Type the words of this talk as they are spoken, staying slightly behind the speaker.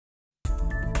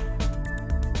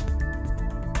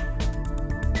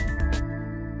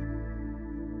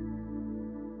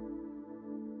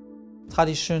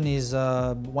Tradition is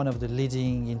one of the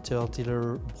leading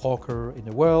inter-dealer broker in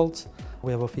the world.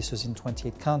 We have offices in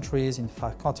 28 countries, in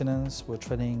 5 continents. We're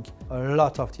trading a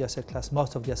lot of the asset class,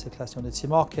 most of the asset class on the C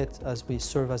market, as we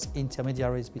serve as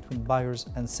intermediaries between buyers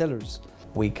and sellers.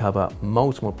 We cover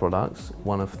multiple products.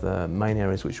 One of the main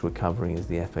areas which we're covering is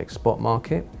the FX spot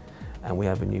market, and we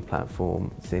have a new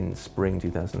platform since spring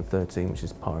 2013, which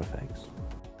is ParFX.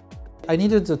 I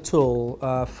needed a tool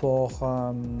for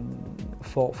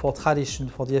tradition,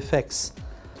 for the FX.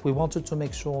 We wanted to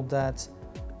make sure that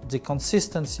the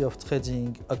consistency of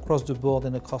trading across the board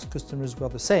and across customers were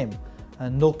the same.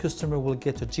 And no customer will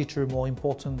get a jitter more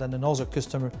important than another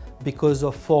customer because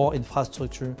of our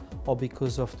infrastructure or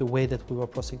because of the way that we were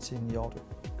processing the order.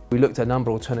 We looked at a number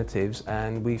of alternatives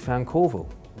and we found Corvil.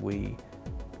 We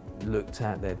looked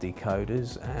at their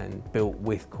decoders and built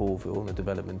with Corvil and the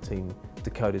development team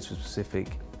decoders for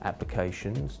specific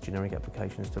applications, generic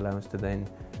applications, to allow us to then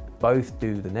both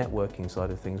do the networking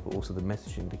side of things but also the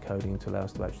messaging decoding to allow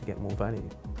us to actually get more value.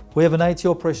 We have an IT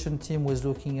operation team who is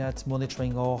looking at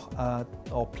monitoring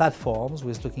our platforms, who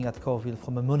is looking at Corvil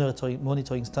from a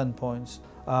monitoring standpoint.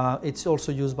 It's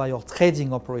also used by our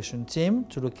trading operation team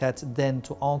to look at then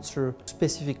to answer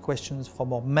specific questions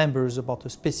from our members about a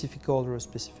specific order, a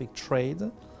specific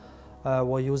trade.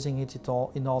 We're using it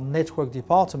in our network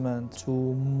department to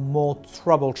more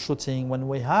troubleshooting when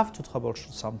we have to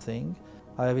troubleshoot something.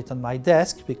 I have it on my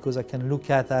desk because I can look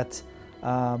at that.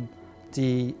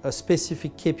 The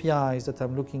specific KPIs that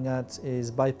I'm looking at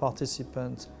is by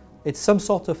participant. It's some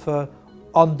sort of a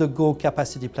on-the-go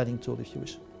capacity planning tool, if you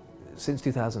wish. Since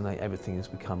 2008, everything has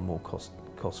become more cost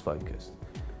focused.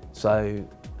 So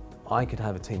I could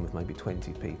have a team of maybe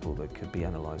 20 people that could be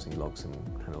analysing logs and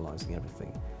analysing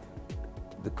everything.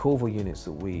 The Corvil units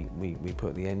that we put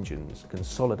at the engines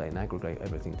consolidate and aggregate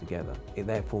everything together. It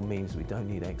therefore means we don't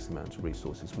need X amount of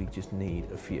resources, we just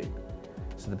need a few.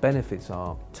 So the benefits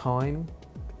are time,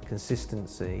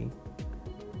 consistency,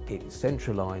 it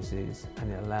centralises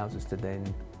and it allows us to then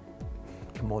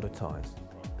commoditise.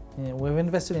 Yeah, we've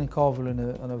invested in Corvil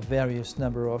on a various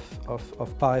number of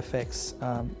ParFX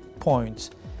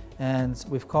points, and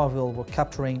with Corvil we're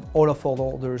capturing all of our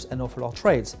orders and all of our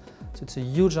trades. So it's a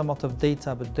huge amount of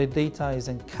data, but the data is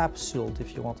encapsulated,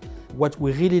 if you want. What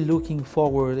we're really looking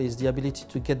forward is the ability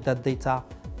to get that data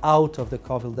out of the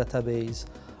Corvil database,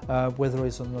 whether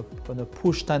it's on a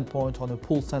push standpoint or on a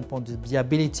pull standpoint, the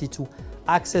ability to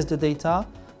access the data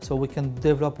so we can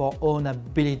develop our own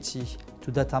ability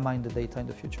to data mine the data in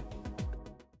the future.